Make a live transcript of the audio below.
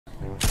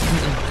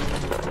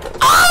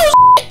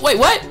Wait,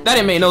 what? That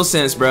didn't make no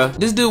sense, bro.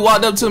 This dude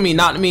walked up to me,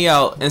 knocked me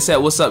out, and said,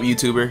 "What's up,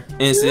 YouTuber?"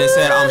 And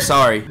said, "I'm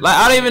sorry." Like,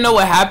 I don't even know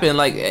what happened.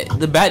 Like,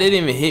 the bat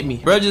didn't even hit me.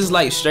 Bro just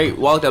like straight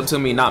walked up to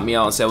me, knocked me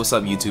out, and said, "What's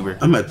up, YouTuber?"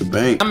 I'm at the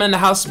bank. I'm in the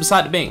house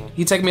beside the bank.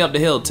 He took me up the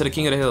hill to the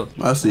king of the hill.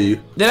 I see you.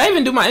 Did I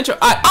even do my intro?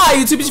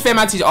 YouTube, it's your fan,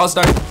 my teacher,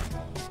 all-star.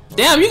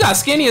 Damn, you got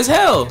skinny as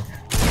hell.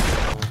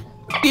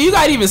 You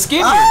got even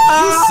skinnier.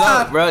 You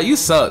suck, bro. You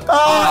suck.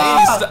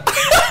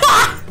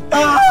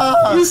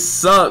 You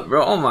suck,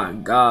 bro. Oh my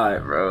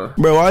god, bro.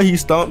 Bro, why he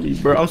stomped me,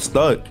 bro? I'm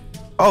stuck.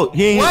 Oh,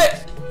 he ain't.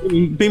 What?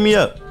 Beat me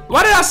up.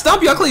 Why did I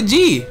stump you? I clicked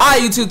G.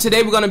 Alright, YouTube,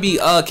 today we're gonna be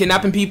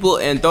kidnapping people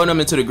and throwing them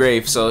into the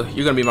grave. So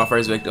you're gonna be my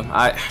first victim.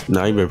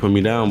 Nah, you better put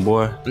me down,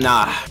 boy.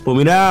 Nah. Put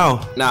me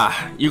down. Nah.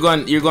 You're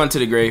going to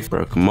the grave.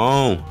 Bro, come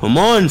on. Come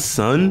on,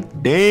 son.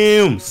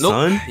 Damn,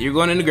 son. Nope. You're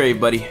going in the grave,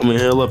 buddy. I'm gonna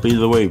heal up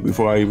either way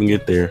before I even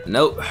get there.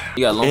 Nope.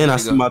 You got long way And to I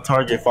see my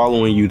target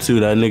following you too,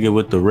 that nigga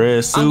with the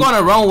red suit. I'm going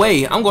the wrong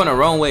way. I'm going the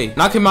wrong way.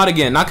 Knock him out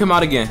again. Knock him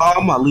out again. Oh,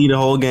 I'm gonna lead the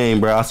whole game,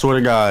 bro. I swear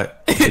to God.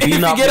 If you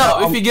get up,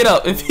 I'm leaving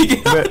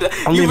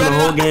the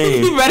whole game.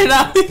 You better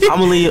not leave. I'm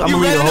gonna lead the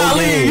whole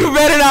game. You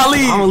better not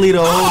leave. I'm gonna lead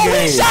the whole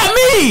game. He shot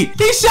me.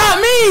 He shot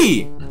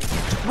me.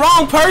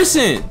 Wrong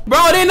person.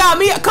 Bro, they not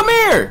me. Come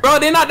here. Bro,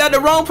 they knocked out the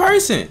wrong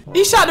person.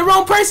 He shot the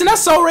wrong person.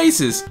 That's so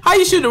racist. How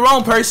you shoot the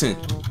wrong person?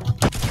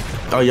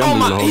 Oh, yeah, I'm leading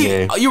the whole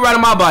game. You right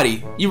on my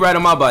body. You right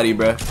on my body,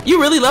 bro.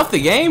 You really left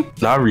the game?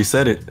 No, I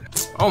reset it.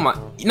 Oh my.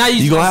 Now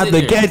you gonna have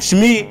to catch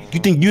me. You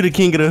think you the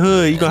king of the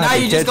hood. You gonna have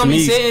to catch me. Now you just gonna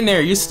be sitting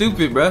there. You're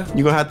stupid, bro.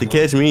 You gonna have to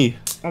catch me.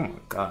 Oh my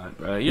god,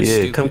 bro. You're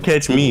stupid. Come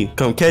catch me.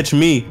 Come catch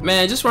me.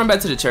 Man, just run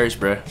back to the church,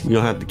 bro. You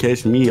don't have to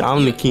catch me.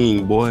 I'm the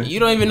king, boy. You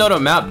don't even know the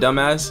map,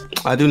 dumbass.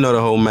 I do know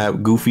the whole map,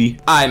 goofy.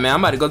 Alright, man.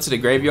 I'm about to go to the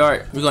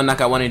graveyard. We're gonna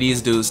knock out one of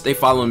these dudes. They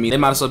following me. They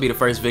might as well be the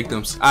first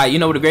victims. Alright, you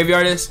know where the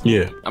graveyard is?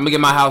 Yeah. I'm gonna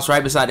get my house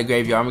right beside the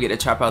graveyard. I'm gonna get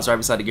the trap house right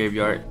beside the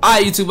graveyard.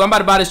 Alright, YouTube. I'm about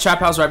to buy this trap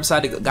house right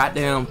beside the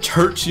goddamn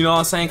church. You know what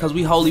I'm saying? Because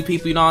we holy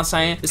people. You know what I'm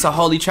saying? It's a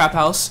holy trap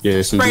house.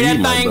 Yeah, spray that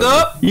thing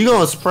up. You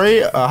gonna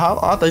spray? I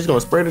thought you was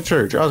gonna spray the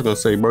church. I was gonna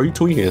say, bro, you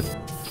tweaking.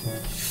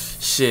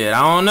 Shit,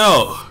 I don't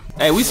know.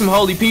 Hey, we some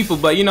holy people,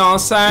 but you know what I'm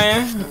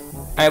saying?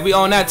 Hey, we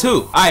own that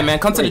too. Alright, man,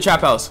 come to the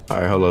trap house.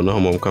 Alright, hold on. No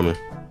homo, I'm coming.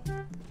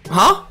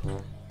 Huh?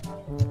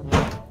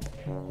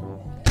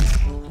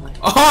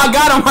 Oh, I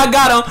got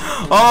him.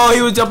 Oh,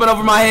 he was jumping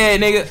over my head,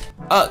 nigga.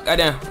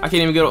 Goddamn. I can't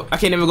even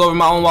go over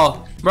my own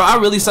wall. Bro, I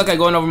really suck at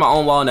going over my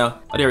own wall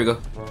now. Oh, there we go.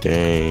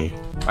 Dang.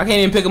 I can't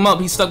even pick him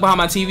up. He's stuck behind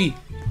my TV.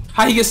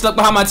 How he get stuck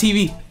behind my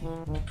TV?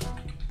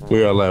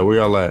 Where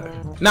y'all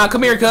at? Nah,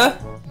 come here, cuz.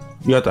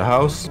 You at the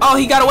house? Oh,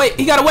 he got away.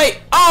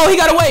 Oh, he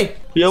got away.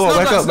 Yo,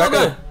 back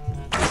up.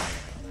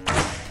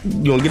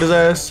 You gonna get his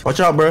ass? Watch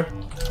out, bro.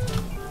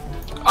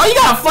 Oh, you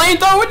got a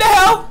flamethrower? What the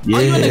hell? Yeah. Oh,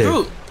 you in the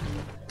group.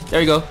 There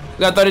you go. We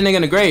gotta throw that nigga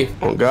in the grave.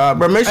 Oh God,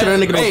 bro, make sure that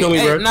nigga don't kill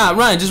me, bro. Nah,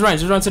 run to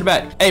the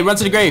back. Hey, run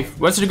to the grave.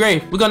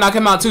 We're gonna knock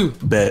him out too.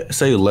 Bet.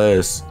 Say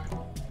less.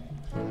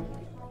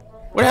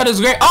 Where the hell is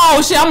the grave?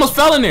 Oh shit, I almost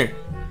fell in there.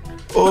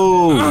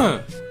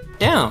 Oh.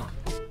 Damn.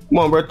 Come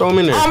on, bro, throw him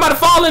in there. Oh, I'm about to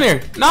fall in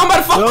there. No, I'm about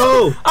to fall.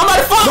 No. I'm about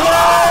to fall.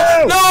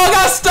 No, I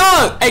got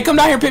stuck. Hey, come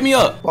down here, pick me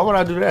up. Why would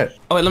I do that?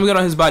 Oh wait, let me get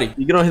on his body.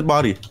 You get on his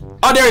body.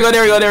 Oh, there we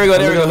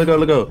go.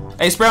 Let go.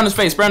 Hey, spray on his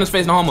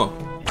face, no homo.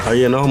 Oh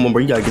yeah, no homo,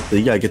 bro. You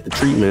gotta get the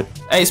treatment.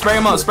 Hey, spray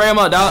him up,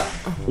 dog.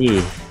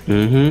 Yeah,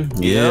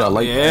 I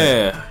like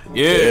that.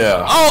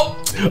 Yeah. Oh.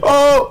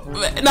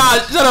 Nah,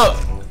 shut up.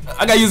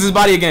 I gotta use his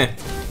body again.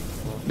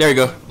 There you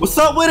go. What's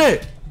up with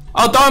it?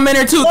 Oh, throw him in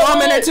there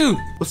too.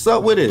 What's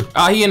up with it?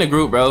 Oh, he in the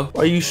group, bro.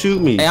 Why you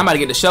shoot me? Hey, I'm about to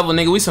get the shovel,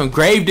 nigga. We some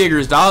grave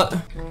diggers, dog.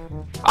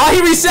 Oh,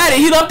 he reset it.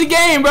 He left the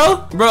game,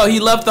 bro. Bro, he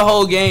left the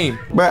whole game.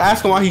 Bro,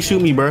 ask him why he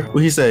shoot me, bro.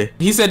 What he say?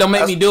 He said, don't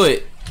make me do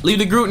it. Leave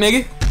the group,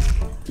 nigga.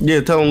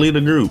 Yeah, tell him leave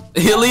the group.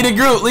 Leave the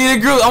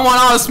group. I want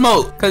all the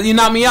smoke. Cause you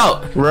knocked me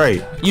out.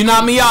 Right. You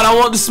knocked me out. I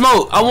want the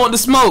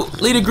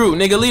smoke. Leave the group,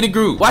 nigga. Leave the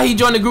group. Why he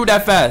joined the group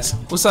that fast?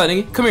 What's up,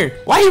 nigga? Come here.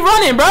 Why he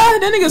running, bro?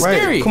 That nigga's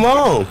scary. Come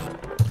on.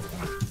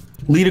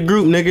 Leave the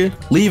group, nigga.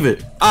 Leave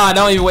it.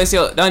 Don't even waste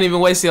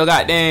your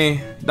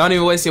goddamn. Don't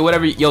even waste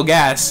your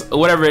gas or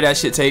whatever that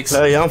shit takes.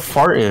 Hey, I'm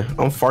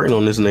farting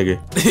on this nigga.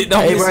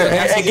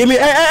 Give me.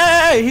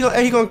 Hey,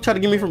 he gonna try to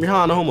get me from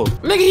behind, the homo.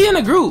 Nigga, he in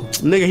the group.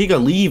 Nigga, he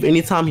gonna leave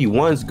anytime he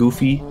wants,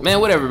 goofy. Man,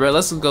 whatever, bro.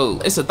 Let's go.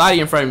 It's a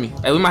thotty in front of me.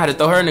 Hey, we might have to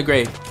throw her in the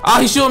grave.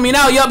 Oh, he's shooting me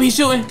now. Yup, he's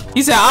shooting.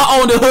 He said, I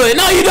own the hood.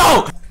 No, you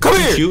don't. Come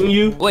here. Shooting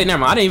you? Wait, never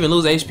mind. I didn't even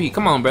lose HP.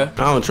 Come on, bro.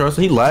 I don't trust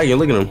him. He lagging.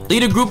 Look at him.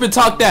 Lead a group and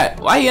talk that.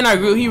 Why he in our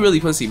group? He really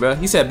pussy, bro.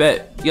 He said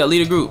bet. Yo,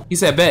 lead a group. He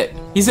said bet.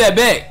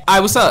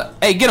 Alright, what's up?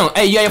 Hey, get him.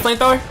 Hey, you got your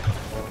flamethrower?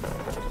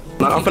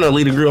 No, I'm finna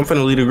lead a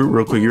group.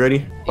 Real quick. You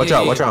ready? Watch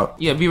out.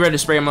 Yeah, be ready to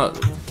spray him up.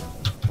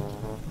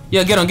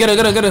 Yeah, get him.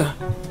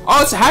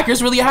 Oh, it's a hacker.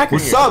 It's really a hacker.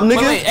 What's up,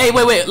 nigga?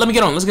 Wait. Let me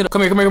get on. Let's get him.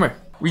 Come here.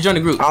 Rejoin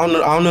the group. I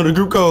don't know the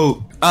group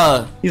code.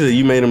 He said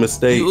you made a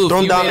mistake.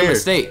 Throw him down there.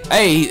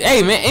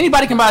 Hey, man.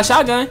 Anybody can buy a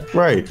shotgun.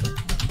 Right.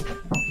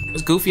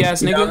 This goofy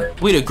ass nigga.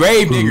 We the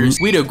grave diggers.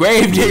 Yeah.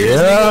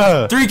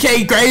 Nigga.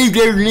 3K grave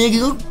digger,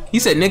 nigga. He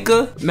said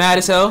nigga, mad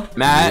as hell.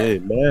 Mad. Yeah,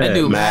 mad. That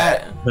dude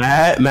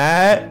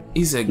mad.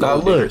 He said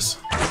gold diggers.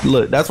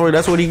 Look, that's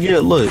what he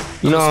get. Look,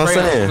 you know what I'm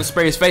saying? I'm gonna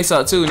spray his face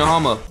up too, no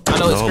homo. I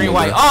know it's green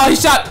white. Oh, he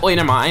shot. Wait,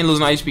 never mind. I ain't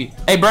losing no HP.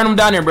 Hey, burn him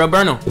down there, bro.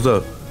 Burn him. What's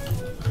up?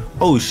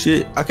 Oh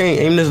shit, I can't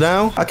aim this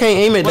down. I can't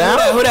aim it down.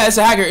 Who that? It's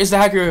a hacker. It's the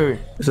hacker.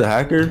 It's a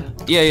hacker?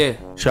 Yeah.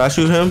 Should I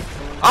shoot him?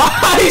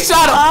 Oh, he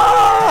shot him.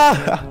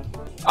 Ah!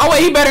 Oh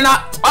wait, he better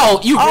not. Oh,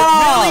 you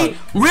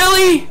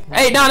really?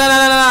 Hey, no.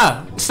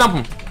 Stump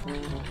him.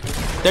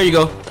 There you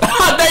go.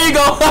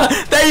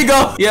 There you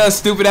go. Yeah,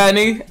 stupid ass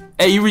nigga.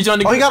 Hey, you reach on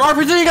the. Oh, he got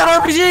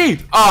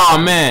RPG. Oh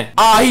man.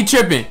 Oh, he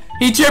tripping,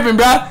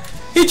 bro.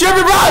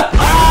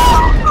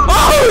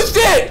 Oh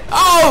shit.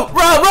 Oh,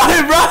 bro,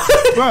 run, bro.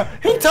 Bro,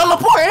 he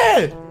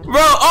teleported.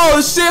 Bro,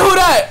 oh shit, who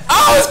that?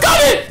 Oh, it's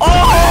coming.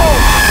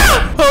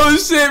 Oh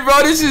shit,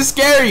 bro, this is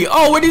scary.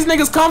 Oh, where these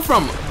niggas come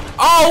from?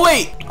 Oh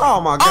wait. Oh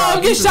my god. Oh,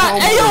 I'm getting shot.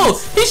 Hey yo,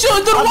 he's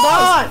shooting through the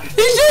walls.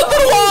 He's shooting through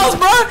the walls,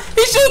 bro.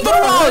 He's shooting through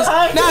the walls.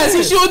 Nice,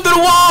 he's shooting through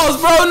the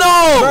walls, bro.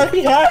 No. Bro,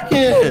 he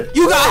hacking.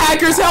 You got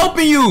hackers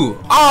helping you.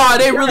 Oh,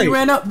 they really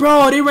ran up,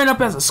 bro. They ran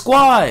up as a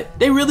squad.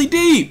 They really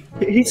deep.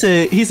 He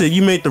said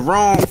you made the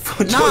wrong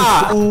choice.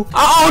 Nah,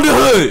 I own the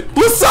hood.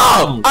 What's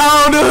up?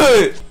 I own the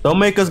hood. Don't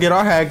make us get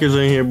our hackers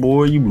in here,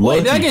 boy. You lucky.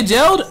 Wait, did I get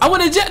jailed? I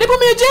went in jail. They put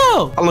me in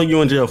jail. How long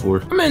you in jail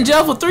for? I'm in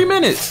jail for 3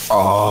 minutes.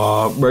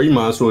 Oh, bro, you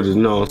might as well just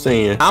know what I'm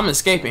saying. I'm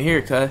escaping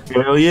here, cuz.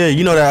 Hell yeah,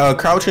 you know that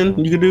crouching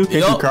you can do?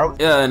 Can't you crouch?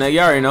 Yeah, no, you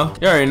already know.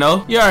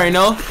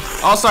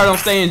 All-star don't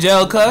stay in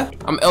jail, cuz.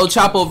 I'm El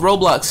Chapo of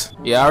Roblox.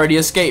 Yeah, I already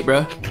escaped,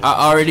 bro.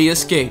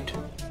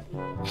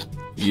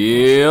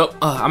 Yep.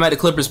 I'm at the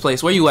Clippers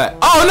place. Where you at?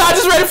 Oh, no, I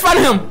just right in front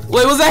of him.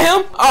 Wait, was that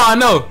him? Oh,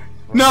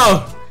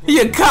 no. He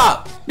a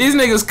cop. These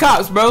niggas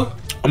cops, bro.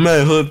 I'm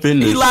at Hood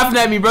Fitness. He laughing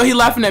at me, bro.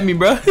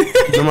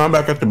 I'm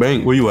back at the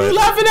bank. Where you at? He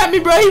laughing at me,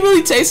 bro. He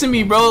really chasing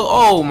me, bro.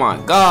 Oh my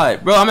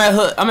god, bro. I'm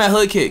at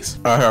Hood Kicks.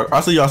 Alright, I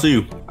see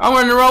you. I'm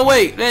running the wrong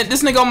way. Man,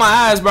 this nigga on my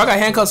eyes, bro. I got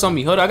handcuffs on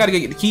me. Hold on, I gotta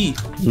get the key.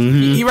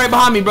 He right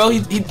behind me, bro.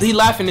 He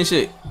laughing and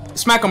shit.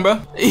 Smack him, bro.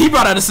 He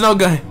brought out a snow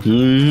gun.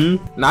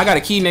 Nah, I got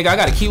a key,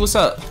 nigga. What's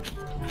up?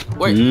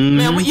 Wait,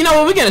 man. You know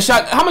what? We getting a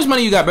shot. How much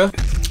money you got, bro?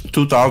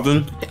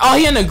 2,000. Oh,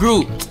 he in the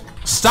group.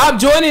 Stop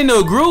joining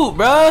the group,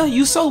 bro.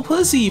 You so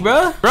pussy,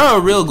 bro. Bro,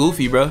 real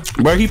goofy, bro.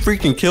 Bro, he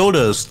freaking killed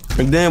us.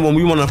 And then when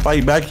we want to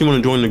fight back, he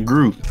want to join the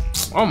group.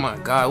 Oh my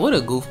god, what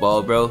a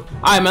goofball, bro. All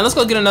right, man, let's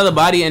go get another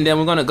body and then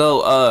we're gonna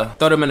go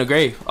throw them in the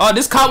grave. Oh,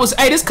 this cop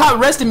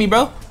arrested me,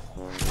 bro.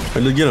 Hey,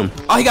 let's get him.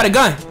 Oh, he got a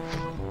gun.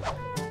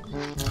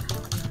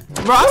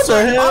 Bro,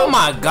 oh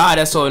my god,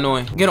 that's so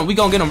annoying. Get him. We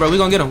gonna get him, bro. We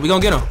gonna get him.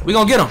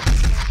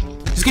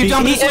 Just keep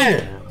jumping.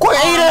 Quit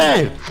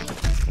eating.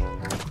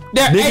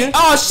 There. Hey,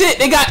 oh shit,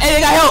 they got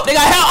help.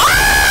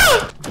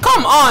 Ah!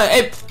 Come on.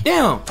 Hey,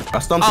 damn. I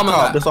stumped the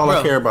cop. That's all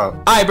I care about.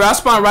 All right, bro. I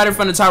spawned right in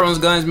front of Tyrone's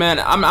guns, man.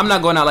 I'm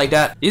not going out like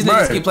that. These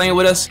niggas keep playing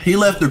with us. He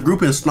left the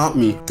group and stomped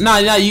me. Nah,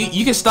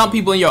 you can stomp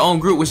people in your own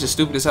group, which is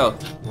stupid as hell.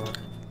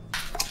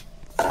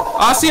 Oh,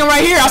 I see him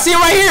right here.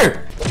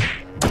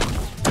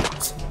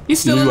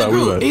 He's still in the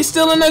group. He's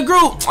still in the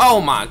group. Oh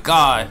my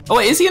god. Oh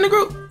wait, is he in the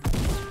group?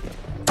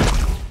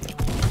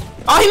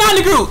 Oh, he not in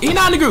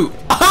the group.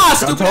 Ah,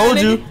 stupid. I told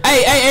you.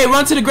 Hey,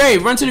 run to the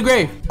grave.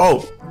 Oh,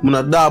 when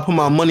I die, I put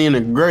my money in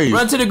the grave.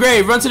 Run to the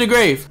grave.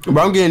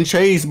 Bro, I'm getting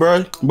chased,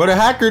 bro. But a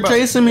hacker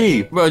chasing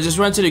me. Bro, just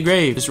run to the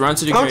grave. I'm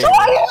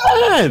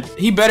trying.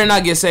 He better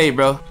not get saved,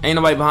 bro. Ain't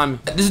nobody behind me.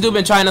 This dude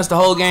been trying us the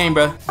whole game,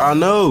 bro. I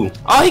know.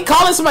 Oh, he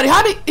calling somebody.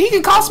 He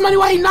can call somebody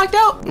while he knocked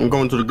out? I'm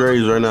going to the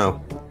graves right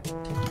now.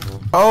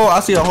 Oh, I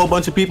see a whole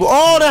bunch of people.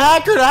 Oh, the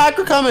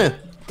hacker coming.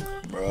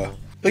 Bruh.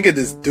 Look at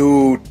this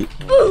dude.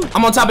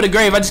 I'm on top of the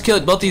grave. I just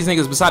killed both these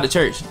niggas beside the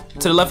church.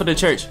 To the left of the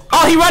church.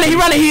 Oh, he running.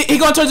 He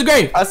going towards the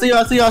grave. I see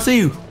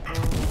you.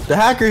 The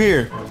hacker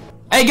here.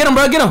 Hey, get him,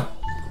 bro. Get him.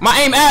 My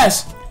aim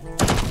ass.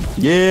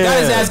 Yeah.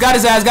 Got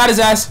his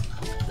ass.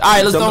 All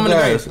right, let's throw him in the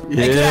grave.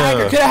 Yeah.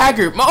 Hey, kill a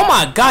hacker. Oh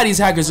my god, these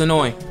hackers are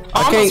annoying.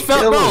 I almost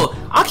fell, bro.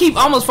 I keep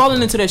almost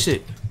falling into that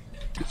shit.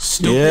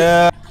 Stupid.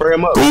 Yeah. Spray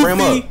him up.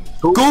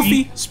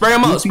 Goofy. Spray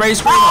him up. Spray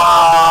him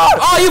up.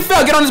 Oh, you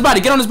fell. Get on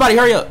his body.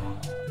 Hurry up.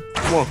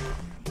 Come on.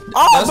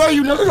 Oh, bro,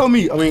 you never on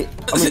me. I mean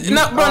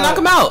no, bro, knock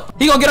him out.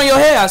 He gonna get on your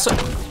head.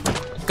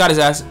 Got his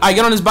ass. All right,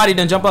 get on his body,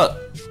 then jump up.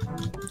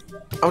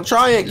 I'm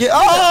trying. Get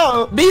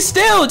up. Be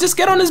still. Just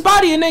get on his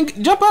body and then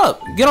jump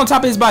up. Get on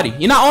top of his body.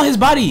 You're not on his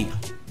body.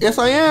 Yes,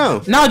 I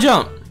am. Now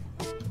jump.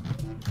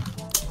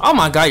 Oh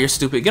my god, you're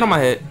stupid. Get on my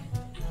head.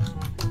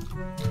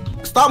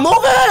 Stop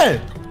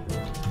moving.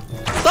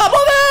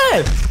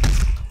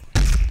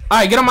 All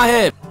right, get on my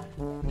head.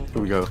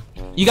 Here we go.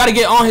 You gotta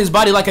get on his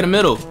body like in the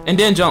middle and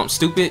then jump,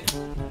 stupid.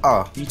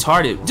 Ah.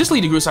 Retarded. Just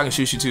leave the group so I can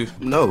shoot you too.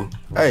 No.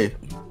 Hey.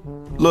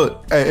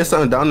 Look. Hey, it's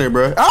something down there,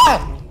 bro.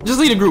 Ah! Just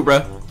leave the group,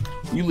 bro.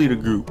 You lead a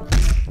group.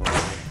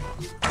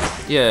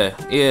 Yeah.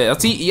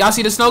 Y'all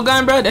see the snow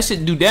gun, bro? That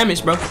shit do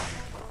damage, bro.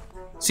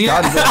 See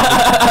that?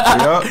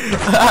 Yep.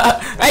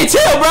 Hey,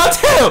 chill, bro.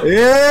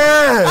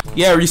 Yeah.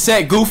 Yeah,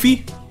 reset,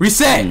 goofy.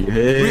 Reset.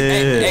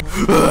 Yeah.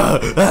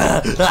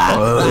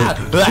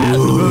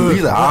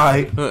 He's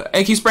alright.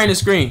 Hey, keep spraying the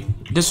screen.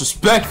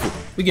 Disrespectful.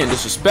 We getting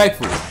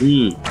disrespectful.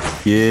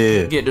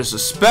 Yeah. Get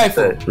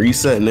disrespectful.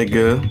 Reset,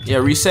 nigga. Yeah,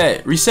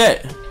 reset.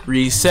 Reset.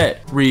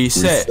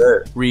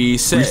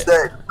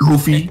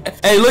 Goofy.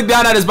 Hey, look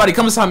down at his body.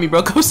 Come beside me,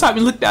 bro. Come beside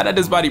me. Look down at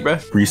his body, bro.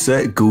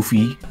 Reset,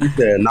 Goofy.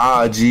 Reset,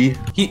 nah, G.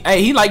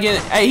 He like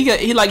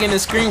getting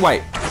his screen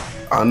white.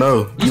 I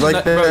know. You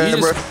like that,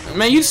 bro?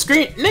 Man, you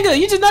screen, nigga.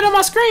 You just not on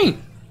my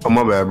screen. Oh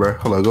my bad, bro.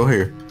 Hold on, go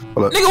here.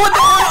 Hold on. Nigga, what the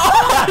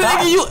hell?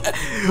 Nigga, you.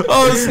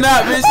 Oh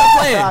snap, bitch! Stop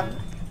playing.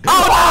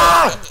 Oh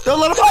nah! Don't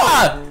let him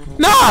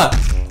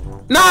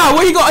Nah.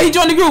 Where you go? He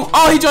joined the group.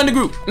 Oh, he joined the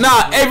group.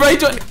 Nah, hey, bro, he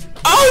joined.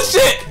 Oh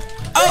shit!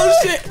 Oh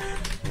shit!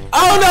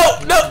 Oh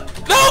no!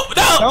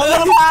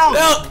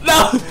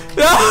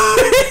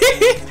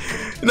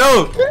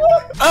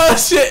 Oh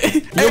shit!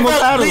 Hey,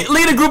 bro,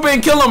 lead a group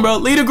and kill him, bro.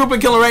 Lead a group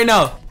and kill him right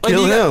now.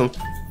 Kill him.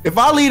 If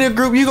I lead a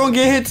group, you gonna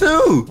get hit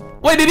too.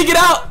 Wait, did he get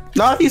out?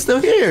 No, he's still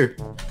here.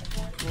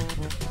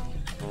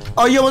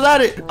 Oh, you was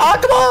at it. Oh,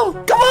 come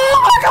on.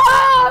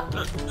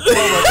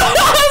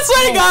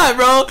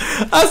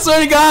 I swear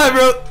to God,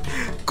 bro.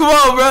 Come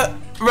on,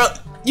 bro.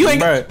 You ain't,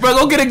 bro.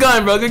 Go get a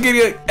gun, bro. Go get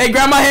a gun. Hey,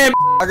 grab my hand.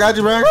 I got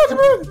you, bro.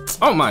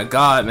 Oh my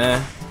God,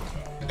 man.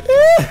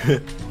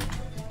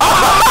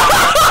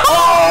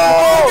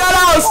 Oh, got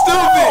out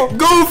stupid.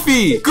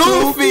 Goofy.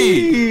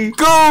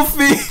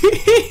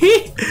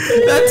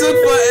 That took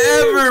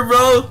forever,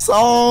 bro.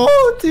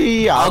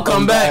 Salty. I'll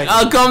come back.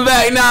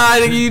 Nah,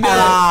 nigga, you done.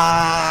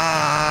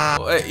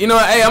 You know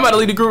what? Hey, I'm about to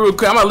leave the group real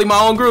quick. I'm about to leave my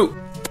own group.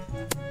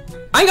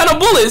 I ain't got no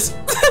bullets.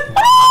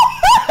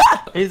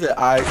 He said,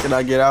 alright, can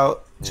I get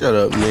out? Shut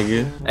up,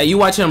 nigga. Hey, you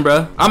watch him,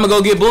 bro. I'm gonna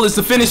go get bullets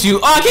to finish you.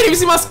 Oh, I can't even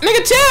see my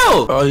nigga.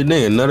 Chill. Oh, you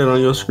nigga, nutted on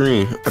your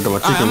screen. I got my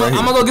chicken right here.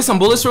 I'm gonna go get some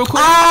bullets real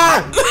quick.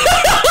 Why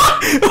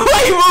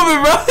you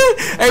moving, bro?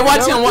 Hey,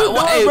 watch him.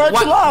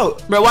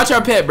 Bro, watch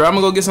our pet, bro. I'm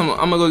gonna go get some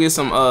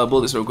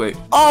bullets real quick.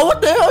 Oh,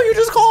 what the hell? You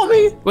just called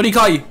me? What did he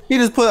call you? He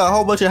just put a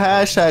whole bunch of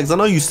hashtags. I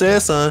know you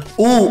said, son.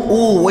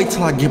 Ooh, wait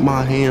till I get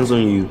my hands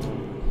on you.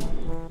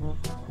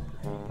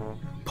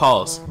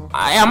 Pause.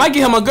 I might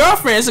get him a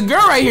girlfriend. It's a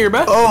girl right here,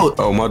 bro.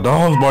 Oh, my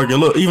dog's barking.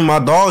 Look, even my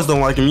dogs don't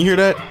like him. You hear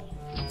that?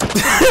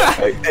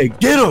 hey,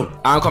 get him.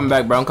 I'm coming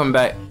back, bro. I'm coming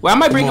back. Well, I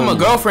might bring him a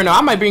girlfriend. Or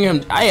I might bring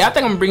him. Hey, I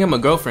think I'm gonna bring him a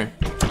girlfriend.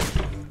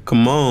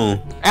 Come on.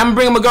 I'm gonna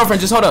bring him a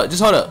girlfriend. Just hold up.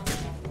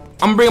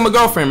 I'm gonna bring him a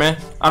girlfriend, man.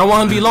 I don't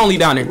want him to be lonely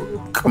down there.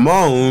 Come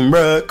on,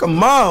 bro.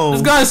 Come on.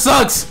 This guy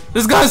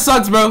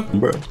sucks.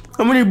 Bro.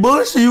 How many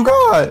bullets do you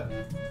got?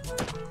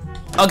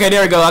 Okay,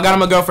 there we go. I got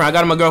him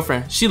a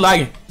girlfriend. She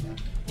lagging.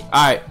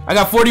 Alright, I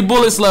got 40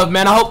 bullets left,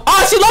 man. I hope.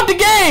 Oh, she left the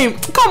game.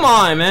 Come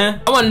on, man.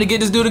 I wanted to get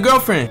this dude a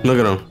girlfriend. Look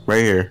at him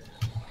right here.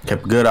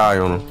 Kept a good eye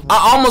on him. I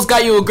almost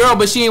got you a girl,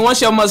 but she ain't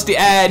want your musty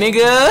ass,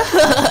 nigga.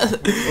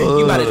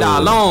 You about to die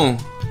alone.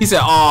 He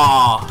said,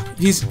 "Oh,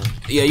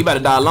 yeah, you about to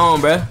die alone,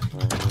 bruh."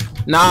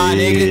 Nah,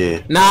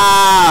 nigga.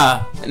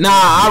 Nah.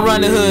 I run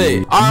the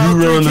hood.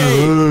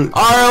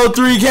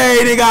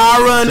 RO3K, nigga.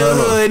 I run the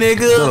hood,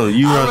 nigga.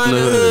 You run the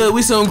hood.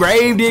 We some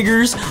grave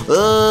diggers. I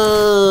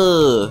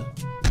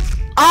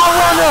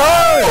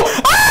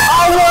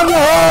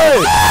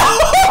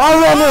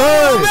run the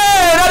hood.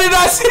 Man, I did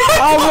not see that.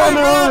 I run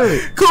the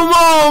hood. Come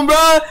on,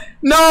 bro.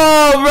 No,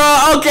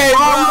 bro. Okay,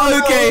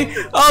 bro.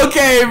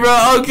 Okay,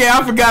 bro. Okay,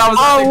 I forgot I was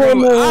out the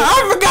group.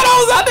 I forgot I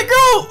was out the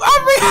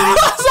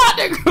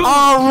group. I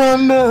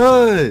run the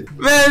hood.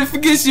 Man,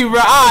 forget you, bro.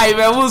 Alright,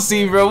 man. We'll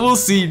see, bro. We'll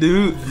see,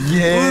 dude.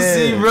 Yeah. We'll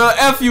see, bro.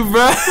 F you,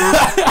 bro.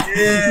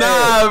 Yeah.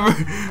 Nah, bro.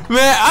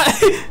 Man,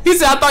 he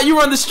said I thought you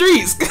run the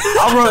streets.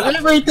 I run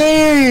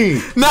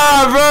everything.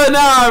 Nah, bro.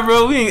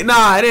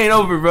 Nah, it ain't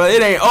over, bro.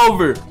 It ain't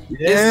over.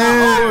 Yeah. It's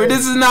not over.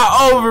 This is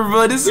not over,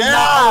 bro. This is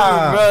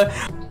not over, bro.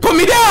 Put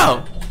me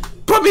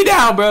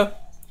down, bro.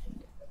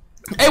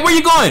 Hey, where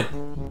you going?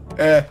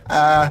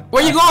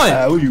 Where you going?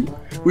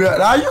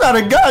 Now you got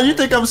a gun. You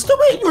think I'm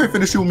stupid? You ain't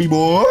finna shoot me,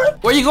 boy.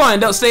 Where you going?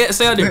 Don't stay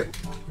out there.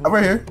 I'm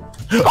right here.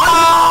 Oh!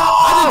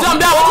 I just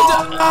jumped out.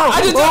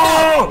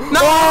 No,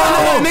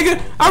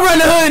 I run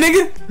the hood,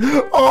 nigga.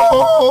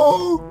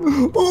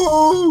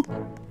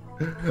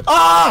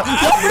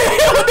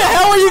 What the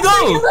hell? Where you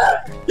going?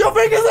 Your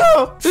fingers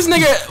out. This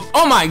nigga,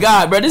 oh my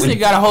God, bro. This nigga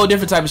got a whole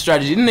different type of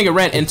strategy. This nigga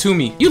ran into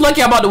me. You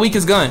lucky I bought the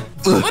weakest gun.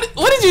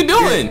 What is you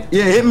doing?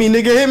 Yeah, hit me,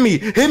 nigga. Hit me.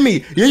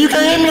 Yeah, you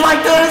can't hit me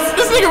like this.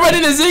 This nigga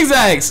running in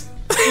zigzags.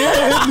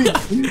 Yeah,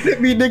 hit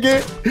me,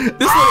 nigga.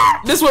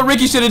 This what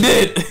Ricky should have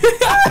did.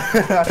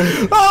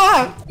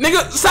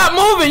 Nigga, stop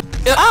moving.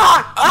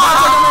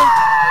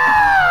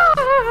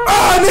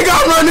 Nigga, I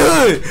run the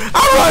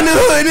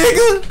hood,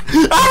 nigga.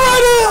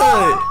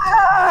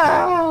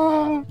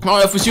 Oh,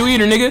 that's what you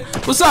eater, nigga.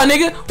 What's up,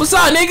 nigga? What's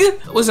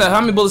up? How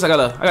many bullets I got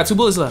left? I got 2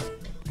 bullets left.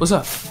 What's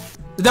up?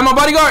 Is that my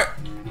bodyguard?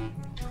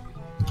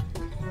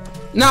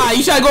 Nah,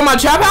 you trying to go in my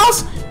trap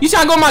house? He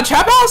trying to go in my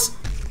trap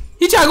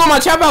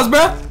house,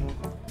 bro.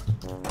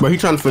 But he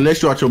trying to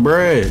finesse you out your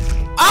bread.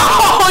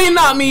 Oh, he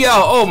knocked me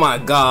out. Oh my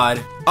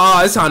God.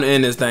 Oh, it's time to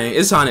end this thing.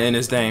 It's time to end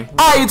this thing.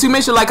 Alright, YouTube,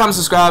 make sure to like, comment,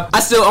 subscribe. I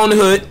still own the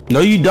hood. No,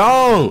 you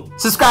don't.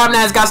 Subscribe,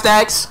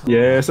 NazGotStacks.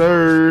 Yes,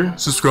 sir.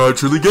 Subscribe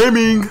Truly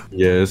Gaming.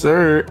 Yes,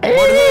 sir. More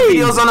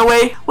videos on the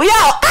way. We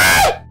out.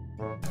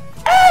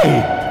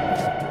 Hey!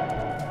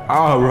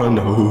 I'll run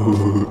the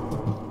hood.